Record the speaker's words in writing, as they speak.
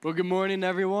Well, good morning,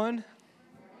 everyone.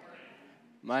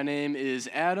 My name is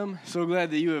Adam. So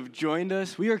glad that you have joined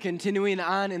us. We are continuing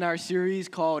on in our series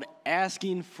called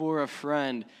Asking for a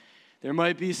Friend. There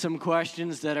might be some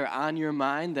questions that are on your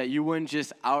mind that you wouldn't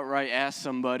just outright ask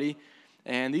somebody.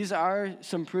 And these are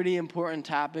some pretty important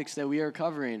topics that we are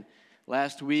covering.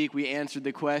 Last week, we answered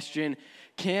the question,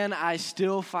 can I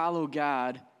still follow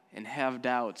God and have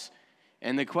doubts?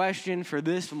 And the question for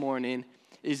this morning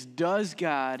is, does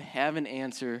God have an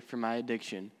answer for my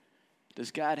addiction?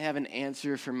 Does God have an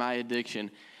answer for my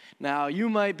addiction? Now, you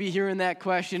might be hearing that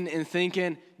question and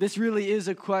thinking, this really is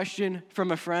a question from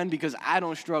a friend because I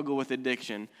don't struggle with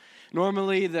addiction.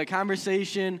 Normally, the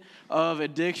conversation of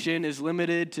addiction is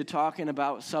limited to talking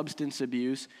about substance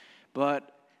abuse,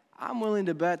 but I'm willing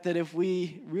to bet that if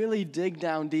we really dig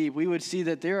down deep, we would see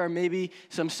that there are maybe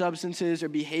some substances or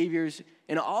behaviors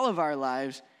in all of our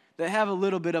lives that have a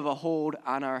little bit of a hold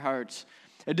on our hearts.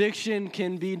 Addiction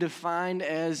can be defined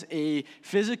as a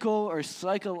physical or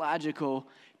psychological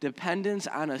dependence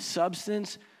on a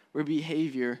substance or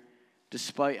behavior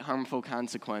despite harmful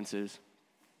consequences.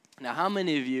 Now, how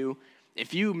many of you,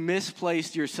 if you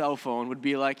misplaced your cell phone, would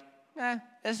be like,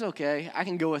 it's okay, I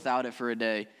can go without it for a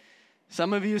day?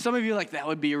 Some of you like, that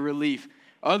would be a relief.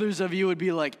 Others of you would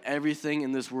be like, everything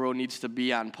in this world needs to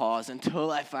be on pause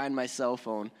until I find my cell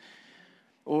phone.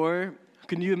 Or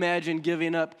can you imagine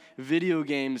giving up video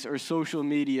games or social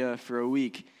media for a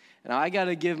week? Now, I got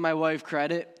to give my wife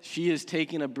credit. She is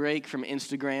taking a break from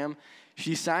Instagram.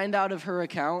 She signed out of her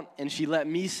account, and she let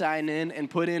me sign in and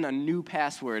put in a new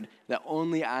password that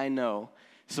only I know.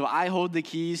 So I hold the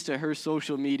keys to her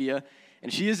social media,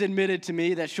 and she has admitted to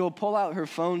me that she'll pull out her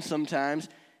phone sometimes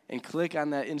and click on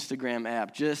that Instagram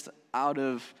app just out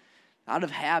of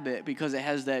habit because it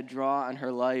has that draw on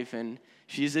her life, and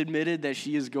she's admitted that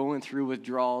she is going through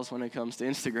withdrawals when it comes to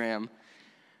Instagram.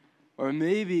 Or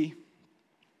maybe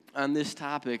on this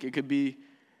topic, it could be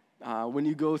when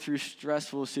you go through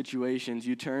stressful situations,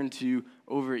 you turn to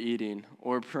overeating,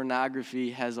 or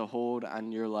pornography has a hold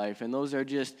on your life. And those are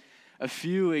just a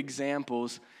few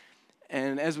examples.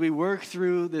 And as we work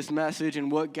through this message and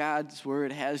what God's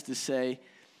word has to say,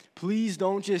 please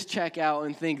don't just check out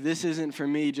and think this isn't for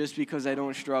me just because I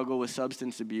don't struggle with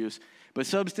substance abuse. But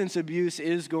substance abuse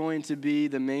is going to be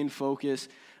the main focus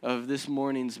of this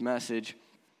morning's message.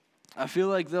 I feel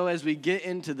like, though, as we get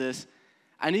into this,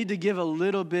 I need to give a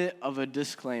little bit of a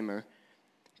disclaimer.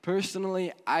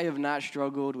 Personally, I have not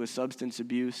struggled with substance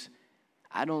abuse.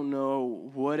 I don't know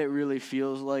what it really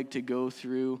feels like to go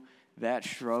through that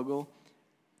struggle.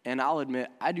 And I'll admit,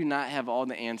 I do not have all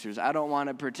the answers. I don't want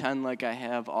to pretend like I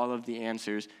have all of the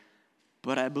answers.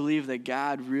 But I believe that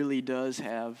God really does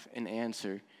have an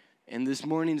answer. And this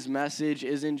morning's message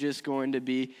isn't just going to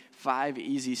be 5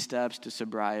 easy steps to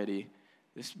sobriety.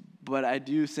 But I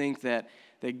do think that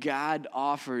God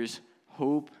offers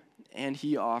hope and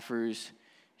he offers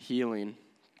healing.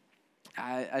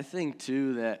 I think,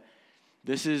 too, that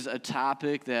this is a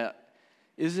topic that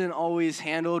isn't always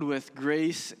handled with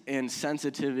grace and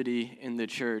sensitivity in the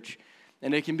church.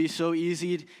 And it can be so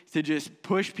easy to just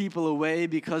push people away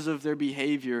because of their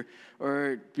behavior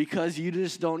or because you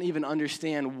just don't even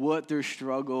understand what their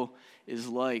struggle is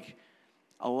like.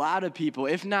 A lot of people,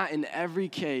 if not in every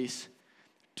case,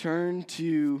 turn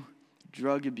to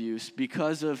drug abuse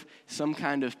because of some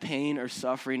kind of pain or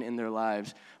suffering in their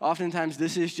lives. Oftentimes,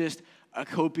 this is just a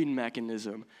coping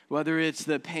mechanism, whether it's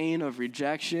the pain of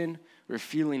rejection or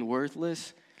feeling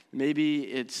worthless. Maybe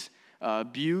it's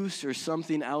abuse or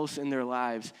something else in their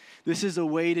lives. This is a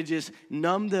way to just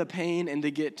numb the pain and to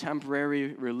get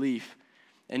temporary relief.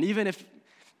 And even if,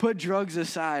 put drugs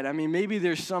aside, maybe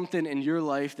there's something in your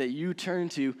life that you turn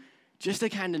to just to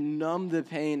kind of numb the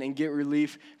pain and get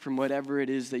relief from whatever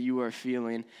it is that you are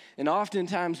feeling. And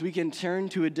oftentimes we can turn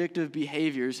to addictive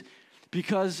behaviors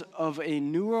because of a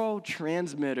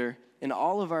neurotransmitter in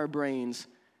all of our brains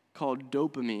called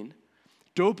dopamine.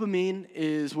 Dopamine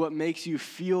is what makes you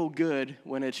feel good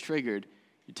when it's triggered.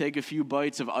 You take a few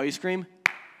bites of ice cream,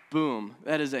 boom,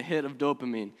 that is a hit of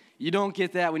dopamine. You don't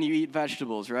get that when you eat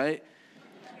vegetables, right?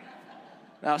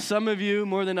 Now, some of you,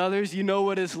 more than others, you know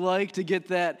what it's like to get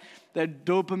that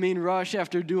dopamine rush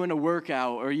after doing a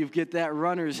workout, or you get that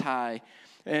runner's high.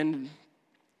 And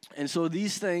so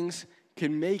these things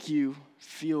can make you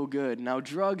feel good. Now,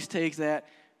 drugs take that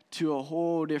to a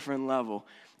whole different level,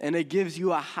 and it gives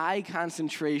you a high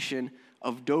concentration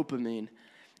of dopamine.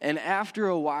 And after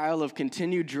a while of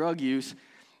continued drug use,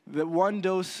 the one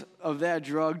dose of that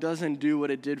drug doesn't do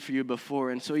what it did for you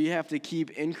before, and so you have to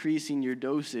keep increasing your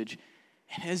dosage.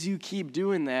 And as you keep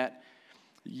doing that,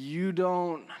 you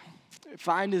don't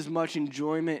find as much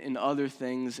enjoyment in other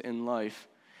things in life.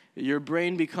 Your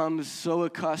brain becomes so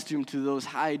accustomed to those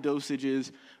high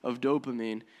dosages of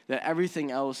dopamine that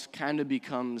everything else kind of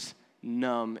becomes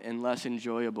numb and less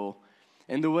enjoyable.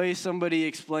 And the way somebody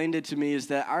explained it to me is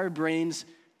that our brains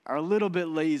are a little bit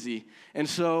lazy. And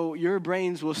so your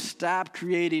brains will stop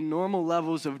creating normal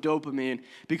levels of dopamine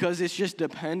because it's just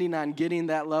depending on getting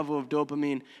that level of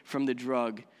dopamine from the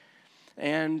drug.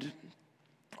 And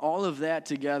all of that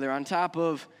together, on top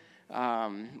of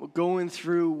going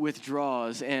through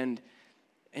withdrawals and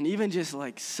even just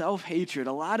like self-hatred.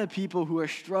 A lot of people who are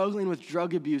struggling with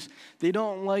drug abuse, they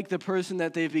don't like the person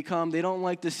that they've become. They don't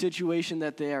like the situation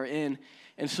that they are in.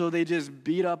 And so they just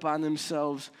beat up on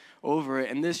themselves over it.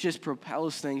 And this just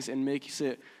propels things and makes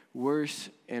it worse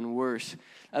and worse.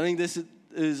 I think this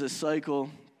is a cycle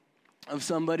of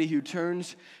somebody who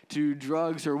turns to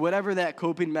drugs or whatever that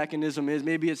coping mechanism is.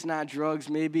 Maybe it's not drugs.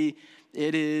 Maybe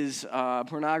it is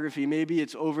pornography. Maybe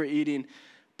it's overeating.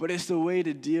 But it's the way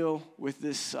to deal with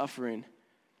this suffering.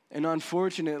 And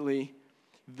unfortunately,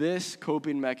 this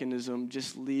coping mechanism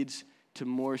just leads to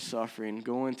more suffering,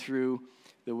 going through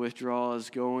the withdrawals,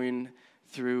 going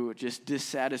through just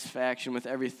dissatisfaction with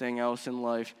everything else in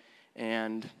life,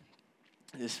 and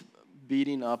just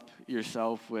beating up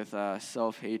yourself with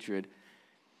self-hatred.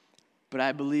 But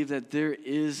I believe that there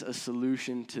is a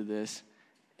solution to this,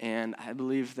 and I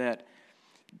believe that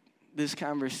this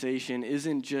conversation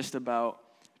isn't just about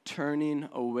turning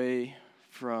away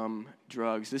from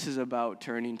drugs. This is about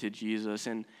turning to Jesus.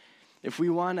 And if we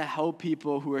want to help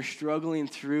people who are struggling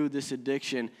through this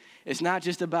addiction, it's not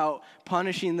just about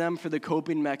punishing them for the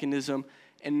coping mechanism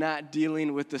and not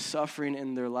dealing with the suffering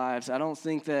in their lives. I don't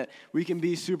think that we can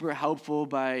be super helpful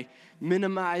by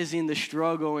minimizing the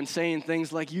struggle and saying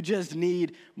things like, you just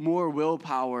need more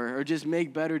willpower or just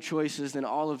make better choices, then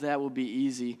all of that will be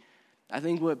easy. I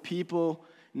think what people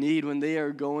need when they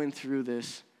are going through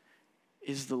this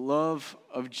is the love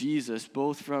of Jesus,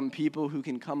 both from people who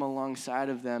can come alongside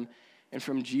of them and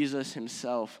from Jesus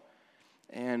himself.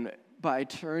 And by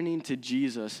turning to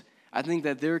Jesus, I think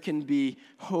that there can be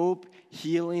hope,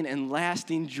 healing, and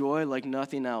lasting joy like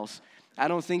nothing else. I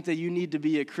don't think that you need to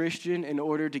be a Christian in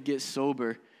order to get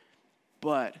sober,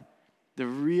 but the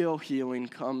real healing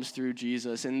comes through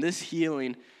Jesus. And this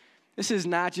healing, this is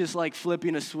not just like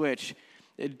flipping a switch.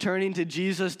 Turning to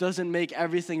Jesus doesn't make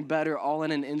everything better all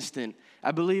in an instant.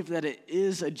 I believe that it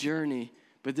is a journey,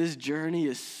 but this journey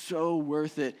is so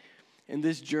worth it, and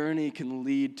this journey can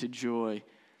lead to joy.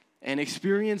 And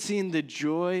experiencing the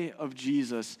joy of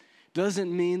Jesus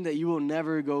doesn't mean that you will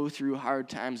never go through hard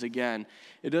times again.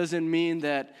 It doesn't mean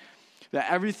that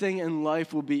everything in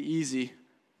life will be easy,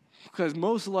 because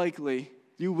most likely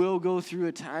you will go through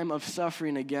a time of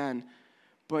suffering again,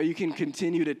 but you can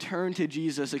continue to turn to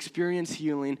Jesus, experience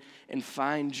healing, and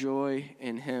find joy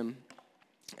in him.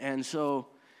 And so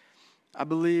I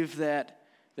believe that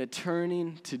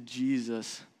turning to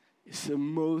Jesus is the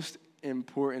most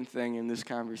important thing in this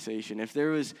conversation. If there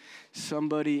was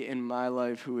somebody in my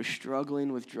life who was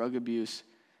struggling with drug abuse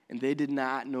and they did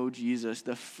not know Jesus,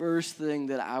 the first thing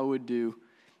that I would do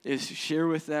is share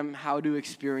with them how to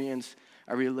experience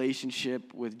a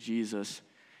relationship with Jesus.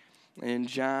 In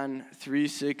John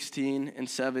 3:16 and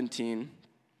 17,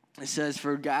 it says,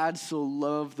 "For God so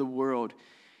loved the world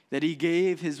that he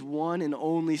gave his one and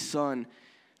only Son,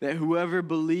 that whoever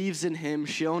believes in him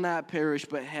shall not perish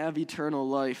but have eternal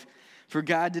life. For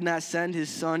God did not send his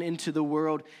Son into the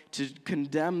world to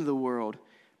condemn the world,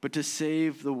 but to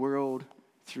save the world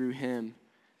through him."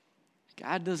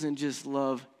 God doesn't just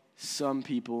love some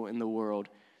people in the world.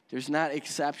 There's not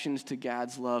exceptions to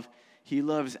God's love. He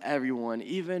loves everyone,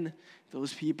 even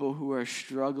those people who are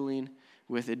struggling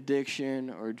with addiction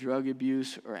or drug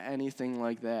abuse or anything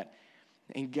like that.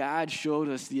 And God showed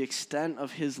us the extent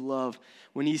of his love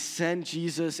when he sent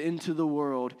Jesus into the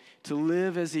world to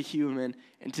live as a human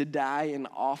and to die an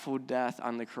awful death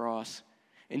on the cross.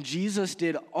 And Jesus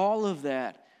did all of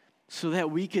that so that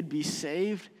we could be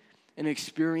saved and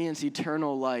experience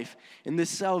eternal life. And this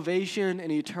salvation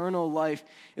and eternal life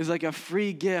is like a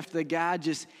free gift that God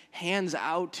just hands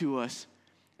out to us.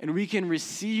 And we can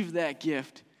receive that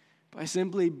gift by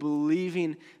simply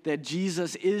believing that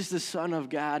Jesus is the Son of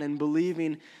God and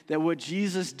believing that what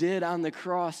Jesus did on the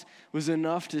cross was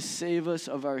enough to save us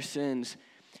of our sins.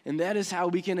 And that is how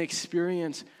we can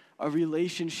experience a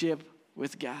relationship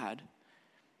with God.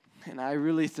 And I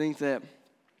really think that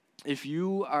if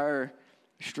you are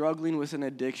struggling with an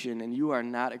addiction and you are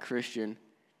not a Christian,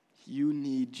 you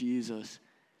need Jesus.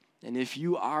 And if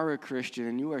you are a Christian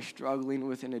and you are struggling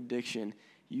with an addiction,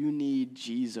 you need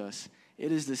Jesus.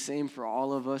 It is the same for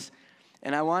all of us.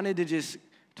 And I wanted to just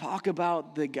talk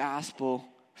about the gospel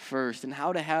first and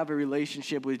how to have a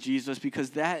relationship with Jesus,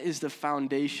 because that is the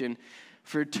foundation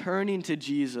for turning to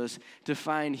Jesus to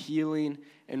find healing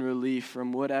and relief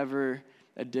from whatever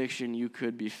addiction you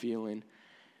could be feeling.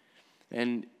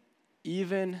 And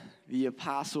even the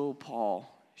Apostle Paul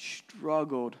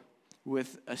struggled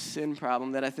with a sin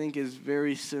problem that I think is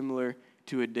very similar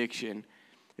to addiction.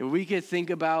 If we could think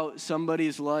about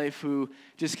somebody's life who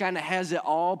just kind of has it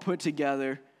all put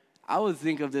together, I would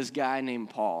think of this guy named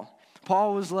Paul.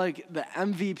 Paul was like the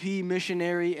MVP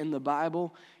missionary in the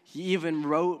Bible. He even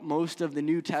wrote most of the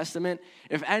New Testament.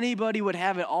 If anybody would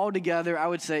have it all together, I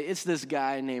would say it's this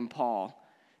guy named Paul.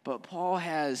 But Paul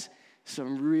has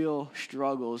some real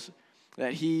struggles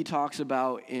that he talks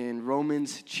about in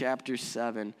Romans chapter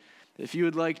 7. If you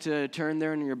would like to turn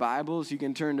there in your Bibles, you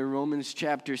can turn to Romans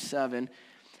chapter 7.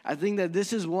 I think that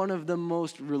this is one of the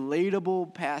most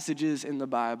relatable passages in the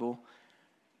Bible,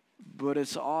 but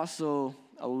it's also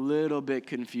a little bit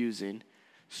confusing.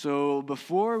 So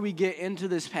before we get into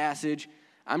this passage,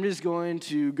 I'm just going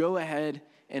to go ahead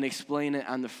and explain it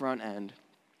on the front end.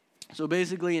 So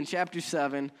basically in chapter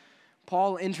 7,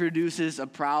 Paul introduces a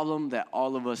problem that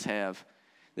all of us have.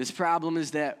 This problem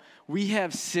is that we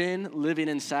have sin living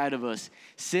inside of us.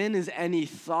 Sin is any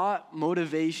thought,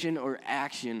 motivation, or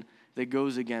action that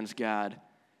goes against God.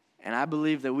 And I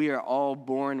believe that we are all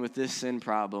born with this sin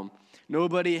problem.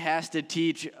 Nobody has to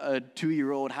teach a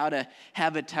 2-year-old how to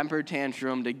have a temper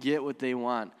tantrum to get what they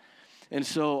want. And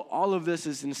so all of this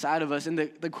is inside of us. And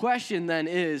the question then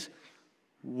is,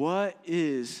 what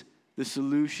is the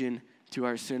solution to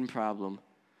our sin problem?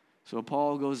 So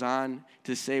Paul goes on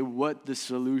to say what the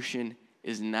solution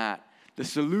is not. The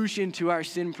solution to our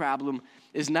sin problem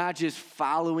is not just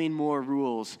following more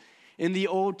rules. In the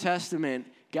Old Testament,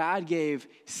 God gave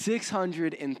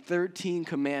 613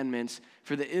 commandments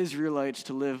for the Israelites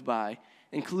to live by.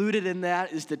 Included in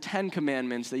that is the 10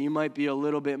 commandments that you might be a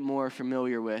little bit more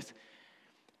familiar with.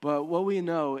 But what we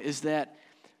know is that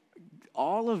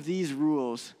all of these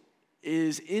rules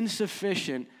is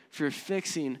insufficient for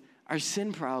fixing our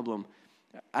sin problem.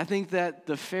 I think that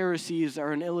the Pharisees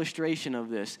are an illustration of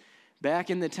this. Back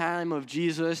in the time of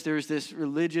Jesus, there's this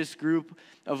religious group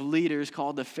of leaders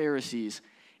called the Pharisees.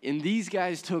 And these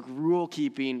guys took rule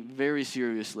keeping very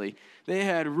seriously. They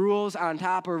had rules on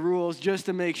top of rules just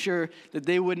to make sure that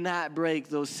they would not break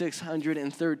those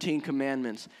 613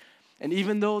 commandments. And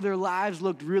even though their lives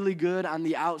looked really good on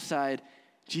the outside,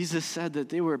 Jesus said that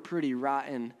they were pretty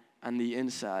rotten on the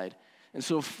inside. And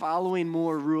so following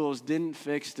more rules didn't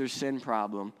fix their sin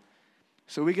problem.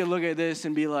 So we could look at this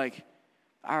and be like,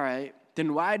 all right,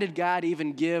 then why did God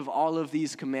even give all of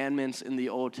these commandments in the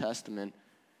Old Testament?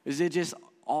 Is it just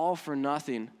all for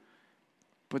nothing?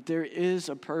 But there is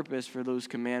a purpose for those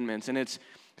commandments, and it's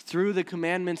through the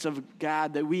commandments of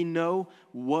God that we know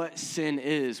what sin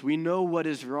is. We know what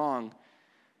is wrong.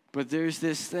 But there's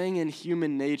this thing in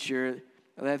human nature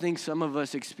that I think some of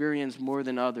us experience more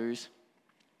than others,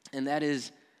 and that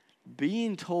is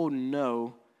being told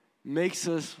no makes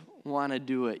us want to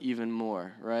do it even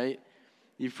more, right?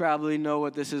 You probably know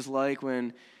what this is like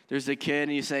when there's a kid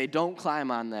and you say, don't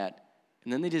climb on that.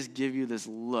 And then they just give you this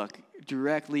look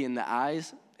directly in the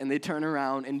eyes, and they turn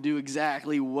around and do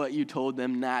exactly what you told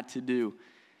them not to do.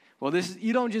 Well,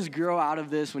 you don't just grow out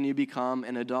of this when you become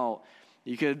an adult.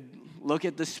 You could look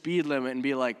at the speed limit and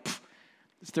be like,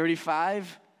 it's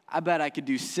 35? I bet I could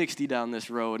do 60 down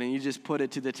this road, and you just put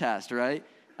it to the test, right?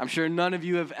 I'm sure none of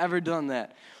you have ever done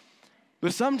that.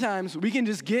 But sometimes we can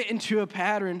just get into a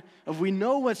pattern of we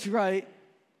know what's right,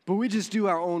 but we just do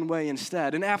our own way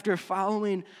instead. And after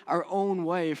following our own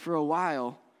way for a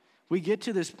while, we get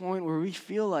to this point where we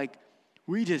feel like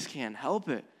we just can't help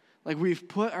it. Like we've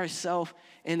put ourselves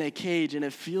in a cage, and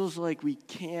it feels like we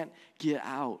can't get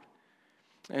out.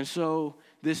 And so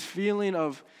this feeling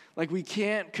of like we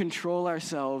can't control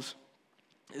ourselves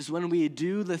is when we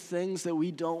do the things that we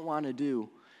don't want to do.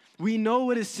 We know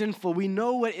what is sinful. We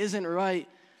know what isn't right,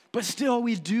 but still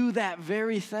we do that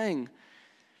very thing.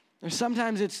 And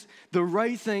sometimes it's the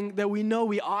right thing that we know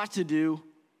we ought to do.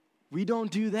 We don't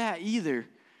do that either.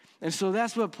 And so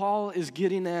that's what Paul is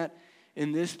getting at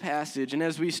in this passage. And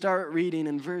as we start reading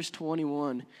in verse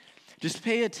 21, just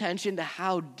pay attention to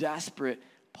how desperate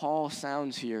Paul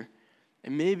sounds here.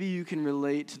 And maybe you can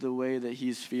relate to the way that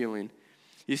he's feeling.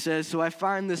 He says, so I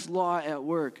find this law at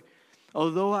work.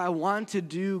 Although I want to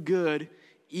do good,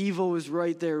 evil is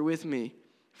right there with me.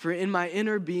 For in my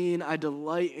inner being I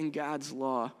delight in God's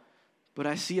law. But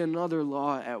I see another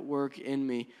law at work in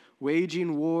me,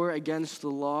 waging war against the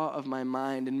law of my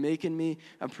mind and making me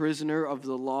a prisoner of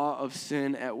the law of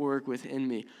sin at work within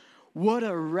me. What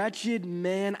a wretched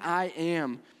man I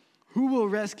am. Who will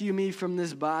rescue me from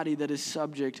this body that is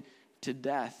subject to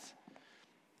death?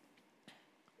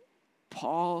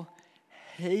 Paul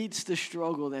hates the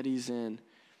struggle that he's in.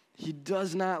 He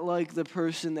does not like the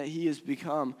person that he has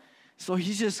become. So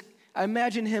I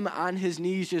imagine him on his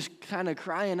knees just kind of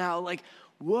crying out like,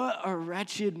 what a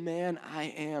wretched man I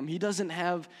am. He doesn't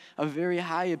have a very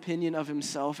high opinion of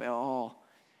himself at all.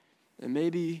 And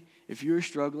maybe if you're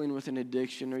struggling with an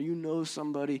addiction, or you know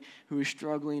somebody who is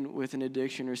struggling with an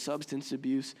addiction or substance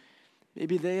abuse,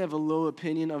 maybe they have a low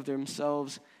opinion of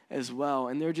themselves as well.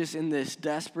 And they're just in this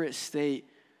desperate state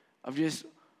of just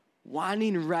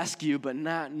wanting rescue, but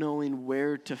not knowing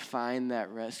where to find that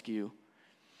rescue.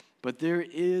 But there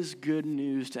is good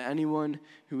news to anyone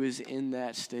who is in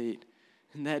that state.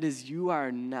 And that is, you are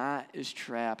not as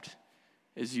trapped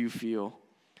as you feel.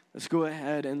 Let's go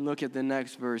ahead and look at the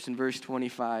next verse, in verse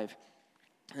 25.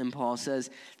 And Paul says,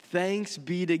 "Thanks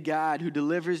be to God who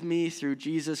delivers me through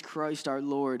Jesus Christ our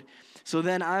Lord. So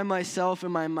then I myself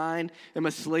in my mind am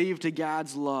a slave to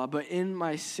God's law, but in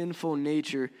my sinful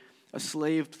nature a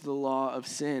slave to the law of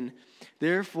sin.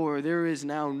 Therefore there is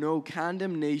now no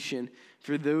condemnation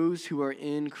for those who are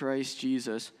in Christ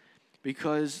Jesus.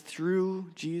 Because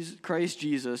through Christ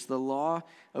Jesus, the law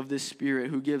of the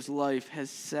Spirit who gives life has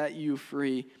set you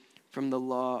free from the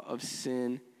law of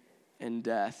sin and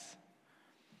death."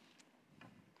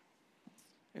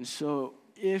 And so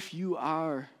if you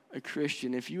are a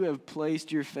Christian, if you have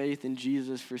placed your faith in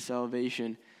Jesus for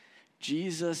salvation,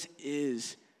 Jesus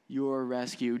is your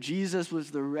rescue. Jesus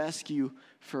was the rescue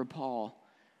for Paul.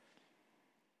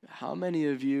 How many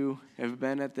of you have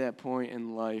been at that point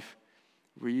in life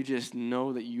where you just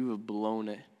know that you have blown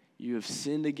it? You have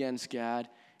sinned against God,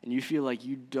 and you feel like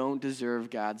you don't deserve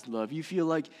God's love. You feel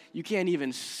like you can't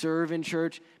even serve in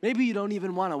church. Maybe you don't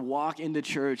even want to walk into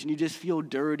church, and you just feel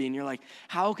dirty, and you're like,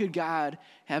 how could God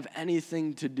have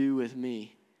anything to do with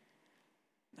me?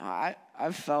 Now,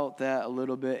 I've felt that a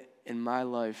little bit in my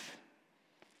life,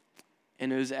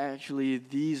 and it was actually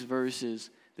these verses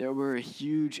that were a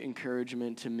huge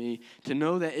encouragement to me, to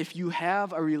know that if you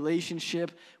have a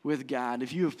relationship with God,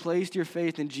 if you have placed your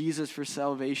faith in Jesus for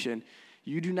salvation,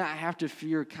 you do not have to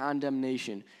fear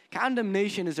condemnation.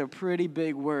 Condemnation is a pretty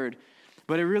big word,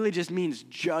 but it really just means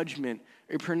judgment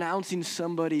or pronouncing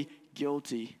somebody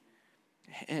guilty.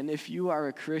 And if you are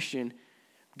a Christian,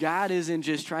 God isn't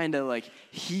just trying to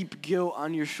heap guilt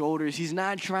on your shoulders. He's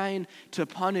not trying to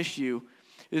punish you.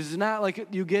 It's not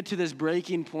like you get to this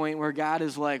breaking point where God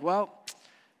is like, well,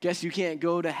 guess you can't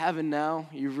go to heaven now.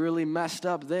 You really messed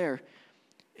up there.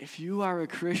 If you are a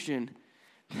Christian,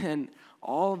 then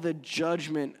all the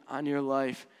judgment on your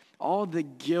life, all the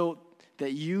guilt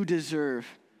that you deserve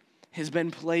has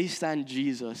been placed on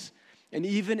Jesus. And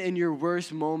even in your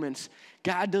worst moments,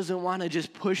 God doesn't want to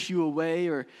just push you away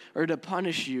or to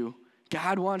punish you.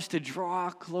 God wants to draw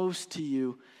close to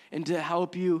you and to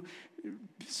help you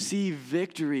see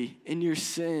victory in your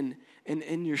sin and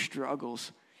in your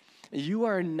struggles. You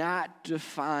are not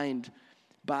defined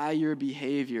by your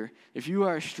behavior. If you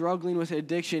are struggling with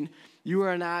addiction, you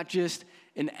are not just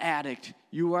an addict.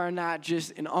 You are not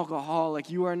just an alcoholic.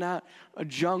 You are not a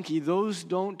junkie. Those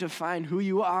don't define who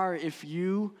you are if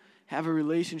you have a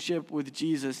relationship with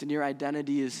Jesus and your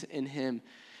identity is in Him.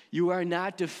 You are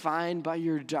not defined by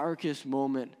your darkest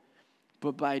moment,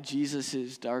 but by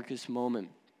Jesus' darkest moment.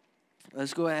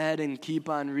 Let's go ahead and keep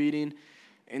on reading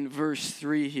in verse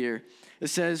 3 here. It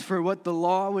says, "For what the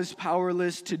law was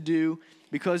powerless to do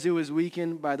because it was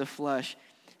weakened by the flesh,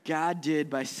 God did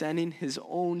by sending His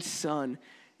own Son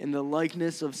in the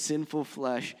likeness of sinful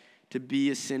flesh to be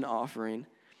a sin offering.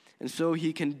 And so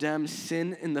He condemned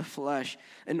sin in the flesh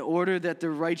in order that the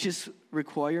righteous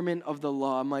requirement of the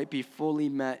law might be fully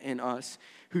met in us,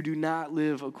 who do not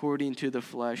live according to the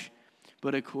flesh,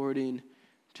 but according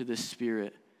to the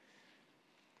Spirit."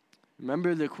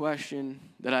 Remember the question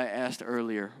that I asked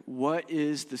earlier. What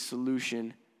is the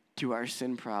solution to our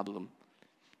sin problem?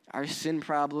 Our sin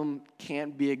problem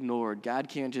can't be ignored. God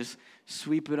can't just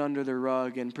sweep it under the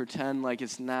rug and pretend like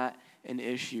it's not an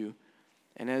issue.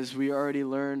 And as we already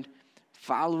learned,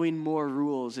 following more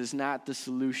rules is not the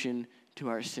solution to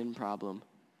our sin problem.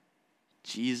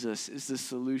 Jesus is the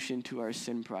solution to our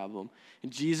sin problem.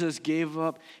 And Jesus gave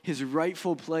up His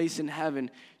rightful place in heaven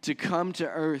to come to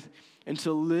earth and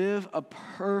to live a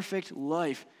perfect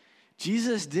life.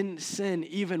 Jesus didn't sin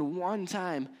even one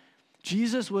time.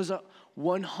 Jesus was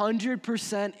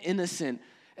 100% innocent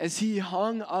as He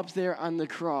hung up there on the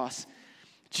cross.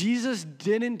 Jesus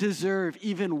didn't deserve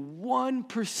even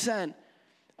 1%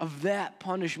 of that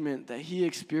punishment that He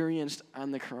experienced on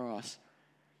the cross.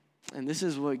 And this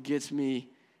is what gets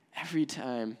me every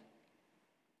time.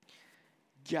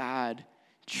 God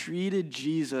treated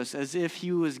Jesus as if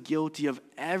he was guilty of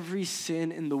every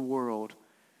sin in the world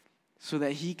so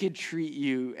that he could treat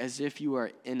you as if you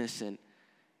are innocent,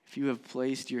 if you have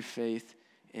placed your faith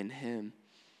in him.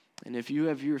 And if you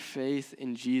have your faith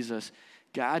in Jesus,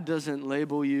 God doesn't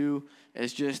label you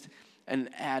as just an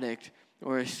addict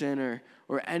or a sinner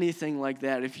or anything like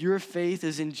that. If your faith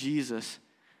is in Jesus,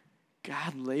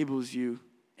 God labels you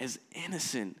as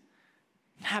innocent,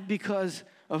 not because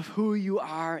of who you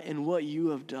are and what you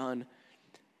have done,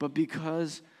 but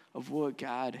because of what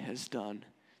God has done.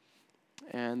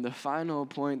 And the final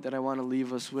point that I want to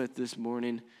leave us with this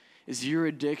morning is your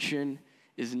addiction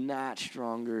is not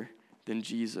stronger than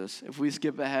Jesus. If we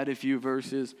skip ahead a few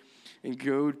verses and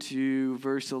go to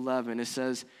verse 11, it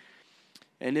says,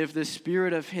 "And if the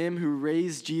spirit of him who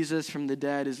raised Jesus from the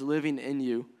dead is living in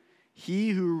you, he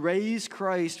who raised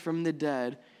Christ from the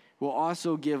dead will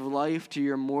also give life to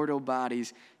your mortal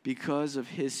bodies because of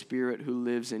his spirit who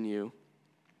lives in you."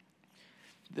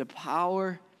 The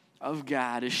power of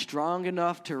God is strong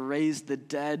enough to raise the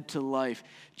dead to life.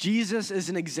 Jesus is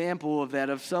an example of that,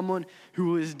 of someone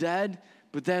who was dead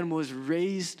but then was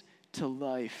raised to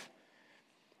life.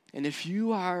 And if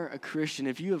you are a Christian,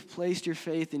 if you have placed your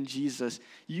faith in Jesus,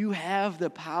 you have the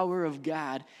power of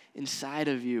God inside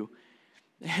of you.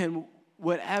 And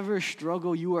whatever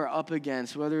struggle you are up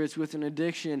against, whether it's with an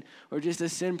addiction or just a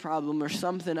sin problem or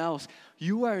something else,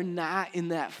 you are not in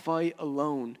that fight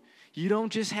alone. You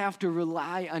don't just have to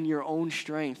rely on your own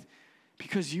strength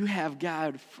because you have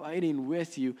God fighting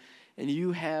with you and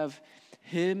you have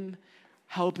him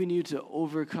helping you to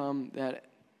overcome that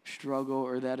struggle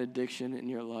or that addiction in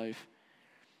your life.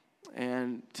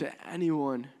 And to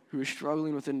anyone who is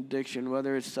struggling with an addiction,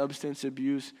 whether it's substance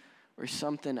abuse or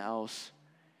something else,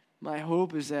 my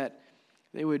hope is that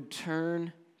they would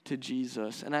turn to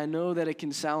Jesus. And I know that it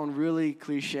can sound really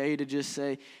cliche to just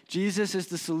say, Jesus is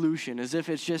the solution, as if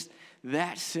it's just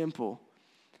that simple.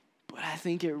 But I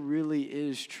think it really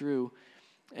is true.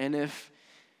 And if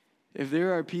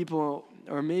there are people,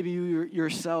 or maybe you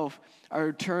yourself,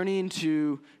 are turning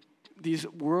to these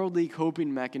worldly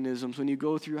coping mechanisms when you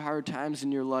go through hard times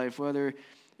in your life, whether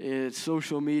it's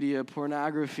social media,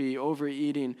 pornography,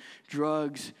 overeating,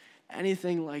 drugs,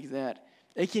 anything like that,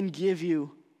 it can give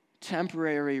you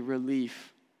temporary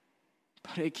relief,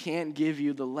 but it can't give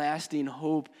you the lasting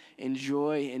hope and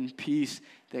joy and peace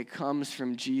that comes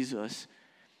from Jesus.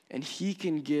 And he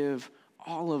can give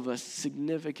all of us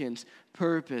significance,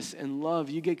 purpose, and love.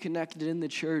 You get connected in the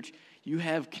church, you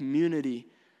have community,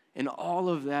 and all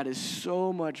of that is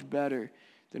so much better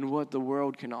than what the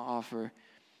world can offer.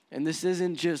 And this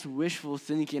isn't just wishful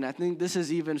thinking. I think this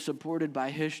is even supported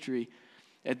by history.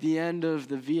 At the end of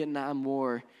the Vietnam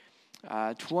War,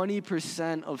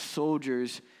 20% of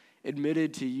soldiers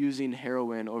admitted to using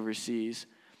heroin overseas.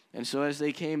 And so as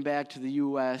they came back to the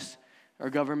U.S., our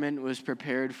government was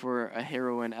prepared for a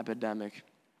heroin epidemic.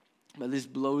 But this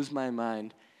blows my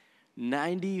mind.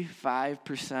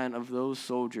 95% of those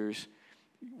soldiers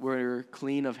were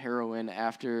clean of heroin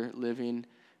after living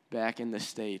back in the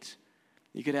States.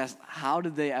 You could ask, how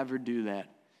did they ever do that?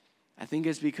 I think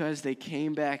it's because they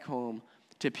came back home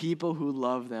to people who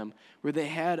love them, where they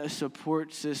had a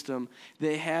support system,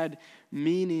 they had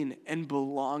meaning and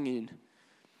belonging.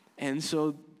 And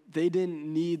so they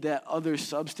didn't need that other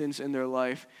substance in their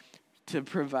life to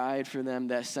provide for them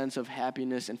that sense of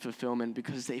happiness and fulfillment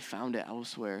because they found it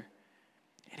elsewhere.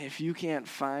 And if you can't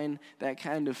find that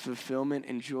kind of fulfillment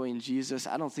and joy in Jesus,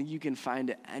 I don't think you can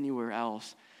find it anywhere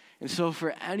else. And so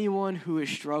for anyone who is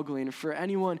struggling, for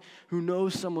anyone who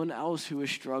knows someone else who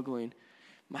is struggling,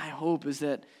 my hope is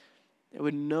that they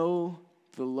would know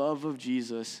the love of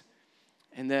Jesus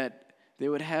and that they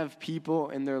would have people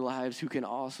in their lives who can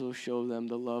also show them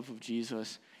the love of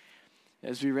Jesus.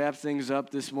 As we wrap things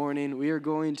up this morning, we are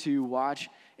going to watch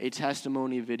a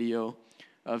testimony video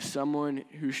of someone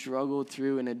who struggled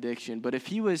through an addiction. But if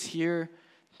he was here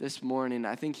this morning,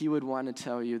 I think he would want to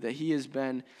tell you that he has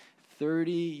been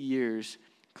 30 years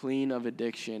clean of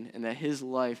addiction and that his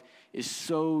life is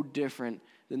so different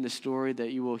than the story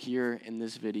that you will hear in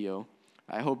this video.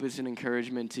 I hope it's an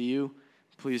encouragement to you.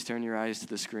 Please turn your eyes to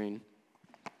the screen.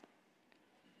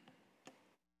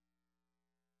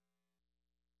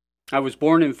 I was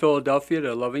born in Philadelphia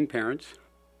to loving parents.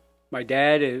 My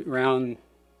dad, around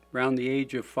the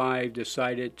age of 5,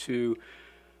 decided to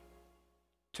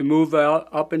move out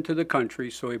up into the country,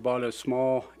 so he bought a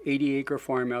small 80-acre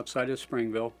farm outside of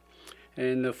Springville.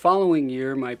 And the following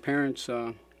year, my parents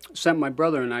sent my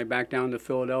brother and I back down to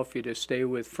Philadelphia to stay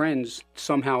with friends.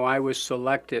 Somehow I was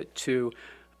selected to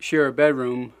share a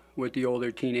bedroom with the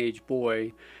older teenage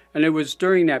boy. And it was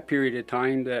during that period of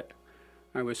time that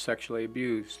I was sexually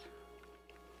abused.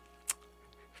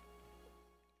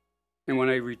 And when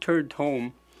I returned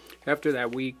home after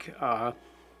that week, I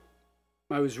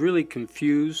was really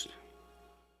confused,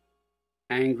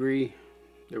 angry.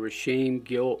 There was shame,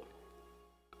 guilt.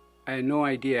 I had no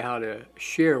idea how to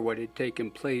share what had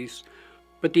taken place.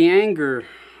 But the anger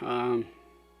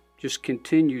just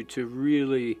continued to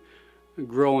really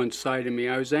grow inside of me.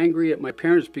 I was angry at my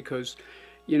parents because,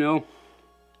 you know,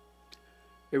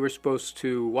 they were supposed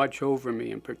to watch over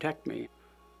me and protect me.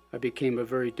 I became a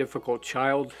very difficult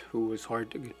child who was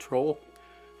hard to control.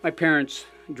 My parents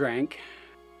drank,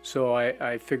 so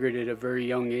I figured at a very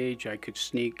young age I could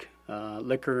sneak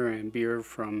liquor and beer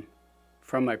from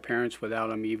my parents without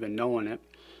them even knowing it.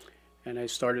 And I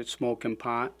started smoking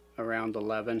pot around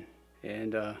 11.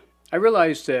 And I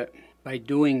realized that by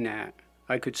doing that,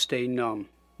 I could stay numb.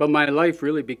 But my life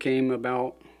really became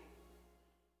about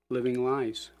living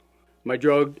lies. My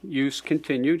drug use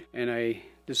continued, and I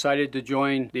decided to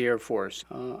join the Air Force.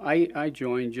 I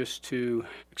joined just to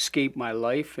escape my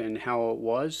life and how it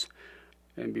was.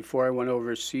 And before I went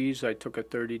overseas, I took a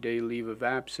 30-day leave of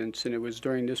absence, and it was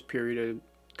during this period of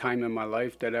time in my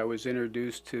life that I was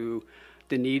introduced to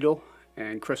the needle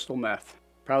and crystal meth.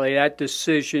 Probably that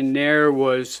decision there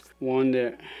was one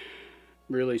that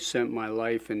really sent my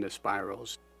life into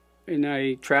spirals. And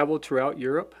I traveled throughout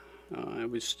Europe. I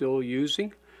was still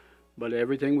using, but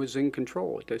everything was in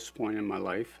control at this point in my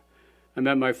life. I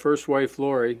met my first wife,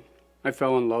 Lori. I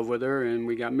fell in love with her, and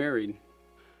we got married.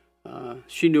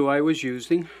 She knew I was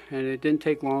using, and it didn't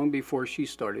take long before she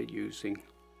started using.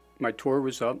 My tour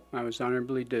was up. I was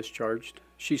honorably discharged.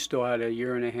 She still had a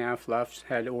year and a half left,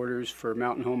 had orders for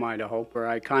Mountain Home, Idaho, where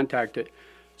I contacted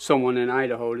someone in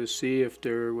Idaho to see if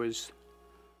there was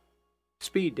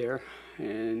speed there,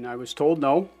 and I was told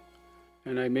no,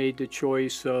 and I made the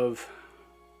choice of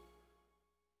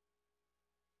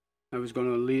I was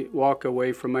going to walk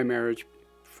away from my marriage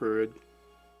for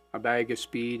a bag of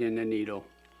speed and a needle.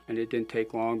 And it didn't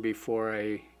take long before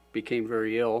I became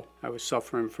very ill. I was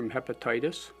suffering from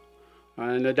hepatitis.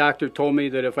 And the doctor told me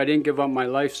that if I didn't give up my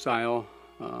lifestyle,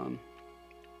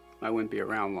 I wouldn't be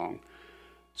around long.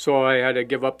 So I had to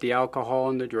give up the alcohol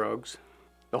and the drugs,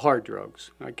 the hard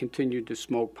drugs. I continued to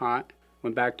smoke pot,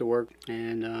 went back to work,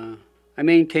 and I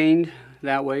maintained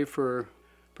that way for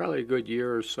probably a good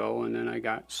year or so, and then I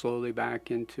got slowly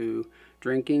back into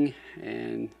drinking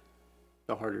and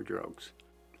the harder drugs.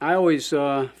 I always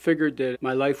figured that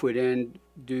my life would end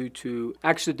due to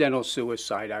accidental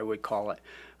suicide, I would call it.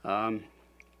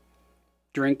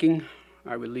 Drinking,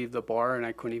 I would leave the bar and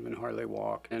I couldn't even hardly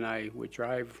walk, and I would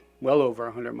drive well over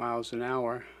 100 miles an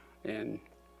hour, and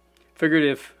figured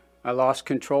if I lost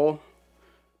control,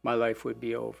 my life would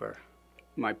be over.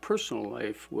 My personal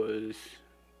life was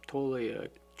totally a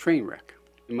train wreck.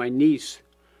 My niece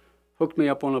hooked me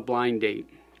up on a blind date,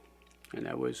 and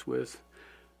that was with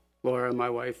Laura, my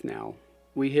wife now.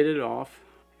 We hit it off,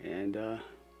 and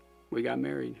we got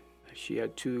married. She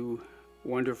had 2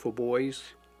 wonderful boys.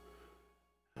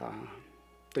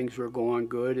 Things were going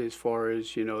good as far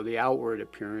as, the outward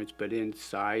appearance, but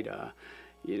inside,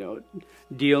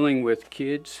 dealing with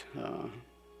kids, a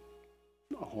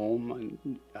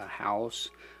home, a house,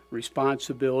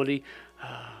 responsibility.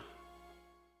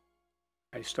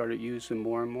 I started using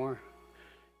more and more.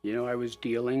 I was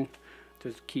dealing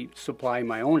to supply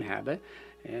my own habit,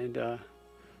 and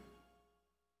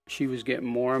she was getting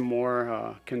more and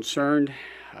more concerned.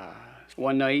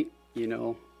 One night,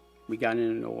 we got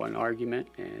into an argument,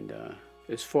 and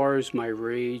as far as my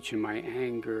rage and my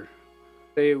anger,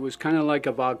 it was kind of like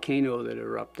a volcano that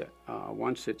erupted.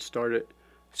 Once it started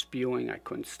spewing, I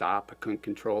couldn't stop, I couldn't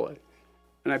control it.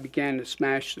 And I began to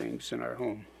smash things in our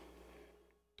home.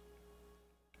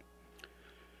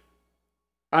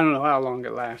 I don't know how long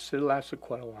it lasted. It lasted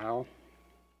quite a while.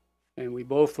 And we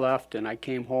both left, and I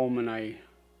came home, and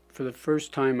for the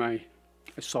first time, I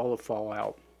saw the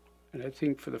fallout. And I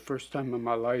think for the first time in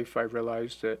my life, I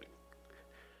realized that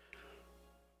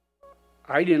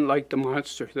I didn't like the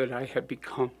monster that I had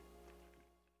become.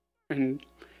 And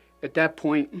at that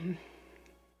point,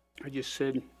 I just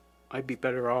said I'd be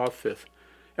better off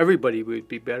everybody would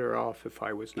be better off if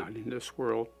I was not in this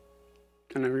world.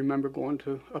 And I remember going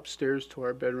upstairs to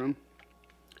our bedroom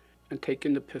and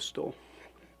taking the pistol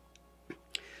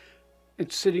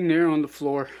and sitting there on the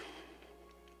floor.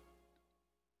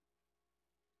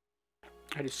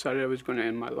 I decided I was going to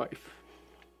end my life.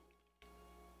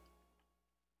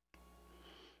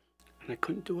 And I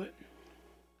couldn't do it.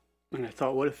 And I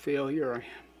thought, what a failure I am.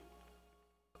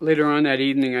 Later on that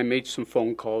evening, I made some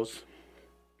phone calls.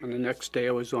 And the next day,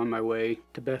 I was on my way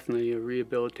to Bethany, a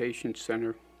rehabilitation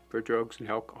center for drugs and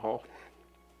alcohol.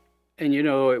 And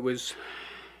it was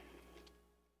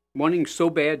wanting so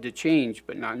bad to change,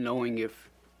 but not knowing if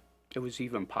it was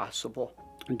even possible.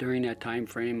 And during that time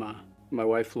frame, my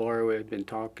wife Laura had been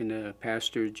talking to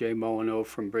Pastor Jay Molyneux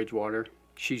from Bridgewater.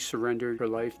 She surrendered her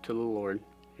life to the Lord,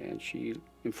 and she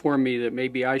informed me that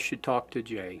maybe I should talk to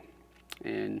Jay.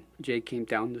 And Jay came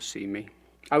down to see me.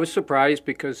 I was surprised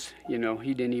because, he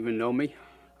didn't even know me.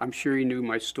 I'm sure he knew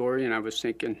my story, and I was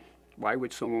thinking, why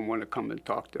would someone want to come and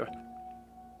talk to,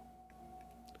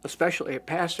 especially a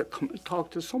pastor, come and talk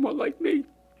to someone like me?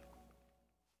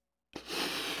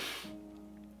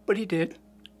 But he did,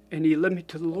 and he led me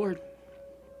to the Lord.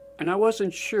 And I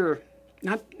wasn't sure,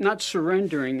 not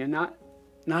surrendering and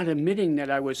not admitting that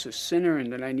I was a sinner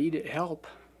and that I needed help.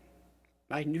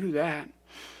 I knew that.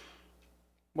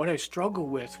 What I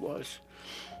struggled with was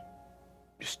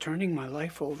just turning my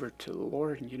life over to the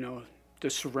Lord, to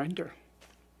surrender.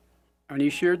 And he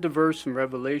shared the verse in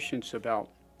Revelations about,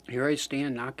 here I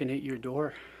stand knocking at your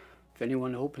door. If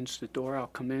anyone opens the door, I'll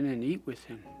come in and eat with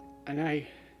him. And I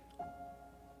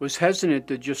was hesitant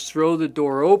to just throw the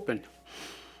door open.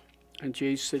 And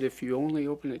Jay said, if you only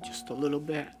open it just a little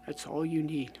bit, that's all you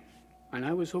need. And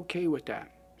I was okay with that.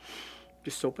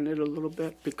 Just open it a little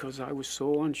bit because I was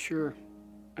so unsure.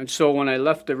 And so when I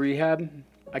left the rehab,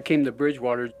 I came to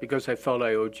Bridgewater because I felt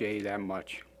I owed Jay that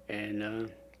much. And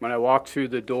when I walked through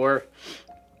the door,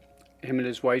 him and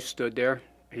his wife stood there.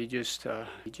 He just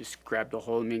grabbed a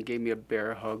hold of me and gave me a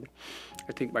bear hug.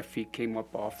 I think my feet came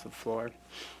up off the floor.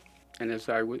 And as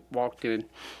I walked in,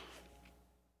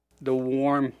 the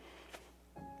warm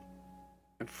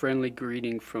and friendly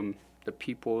greeting from the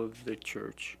people of the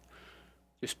church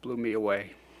just blew me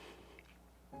away.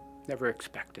 Never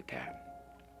expected that.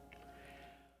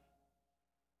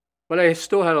 But I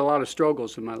still had a lot of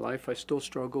struggles in my life. I still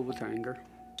struggle with anger.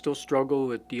 Still struggle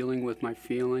with dealing with my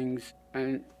feelings.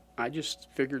 And I just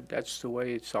figured that's the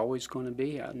way it's always going to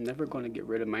be. I'm never going to get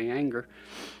rid of my anger.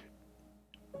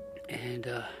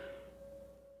 And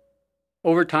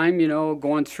over time,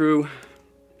 going through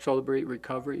Celebrate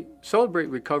Recovery. Celebrate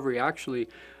Recovery actually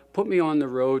put me on the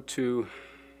road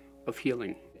of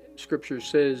healing. Scripture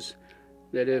says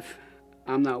that if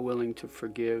I'm not willing to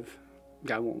forgive,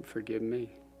 God won't forgive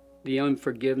me. The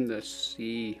unforgiveness,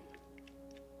 the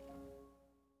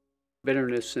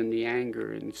bitterness and the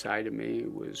anger inside of me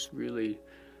was really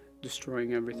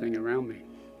destroying everything around me.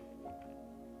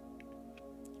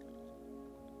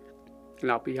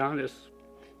 And I'll be honest,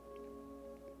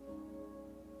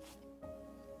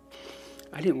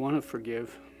 I didn't want to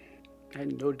forgive. I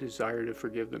had no desire to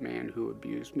forgive the man who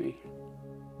abused me.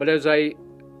 But as I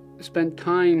spent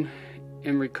time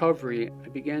in recovery, I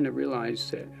began to realize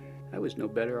that I was no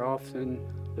better off than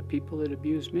the people that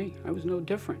abused me. I was no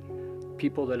different.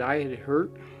 People that I had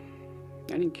hurt,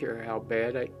 I didn't care how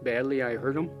badly I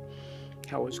hurt them,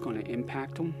 how it was going to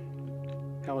impact them,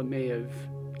 how it may have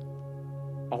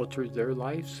altered their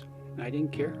lives. I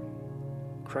didn't care.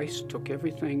 Christ took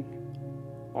everything,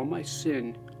 all my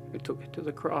sin, and took it to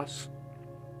the cross.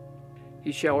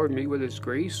 He showered me with his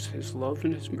grace, his love,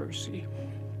 and his mercy.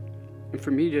 And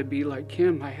for me to be like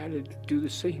him, I had to do the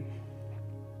same.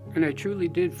 And I truly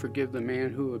did forgive the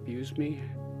man who abused me.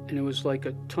 And it was like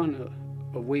a ton of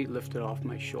weight lifted off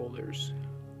my shoulders.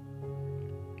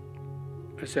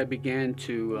 As I began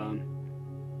to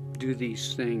do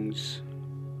these things,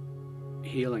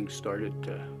 healing started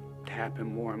to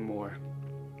happen more and more.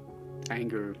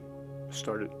 Anger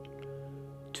started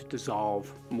to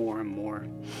dissolve more and more.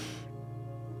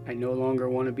 I no longer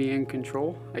want to be in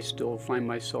control. I still find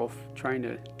myself trying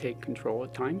to take control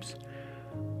at times.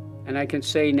 And I can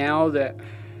say now that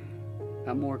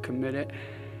I'm more committed,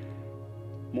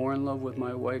 more in love with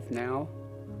my wife now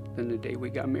than the day we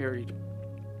got married.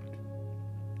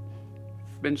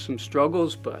 Been some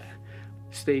struggles, but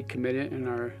stayed committed in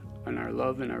our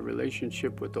love and our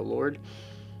relationship with the Lord.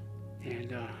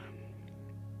 And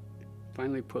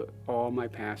finally put all my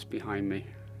past behind me,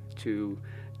 to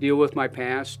deal with my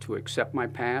past, to accept my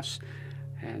past.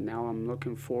 And now I'm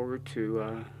looking forward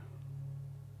to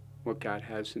what God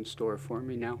has in store for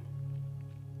me now.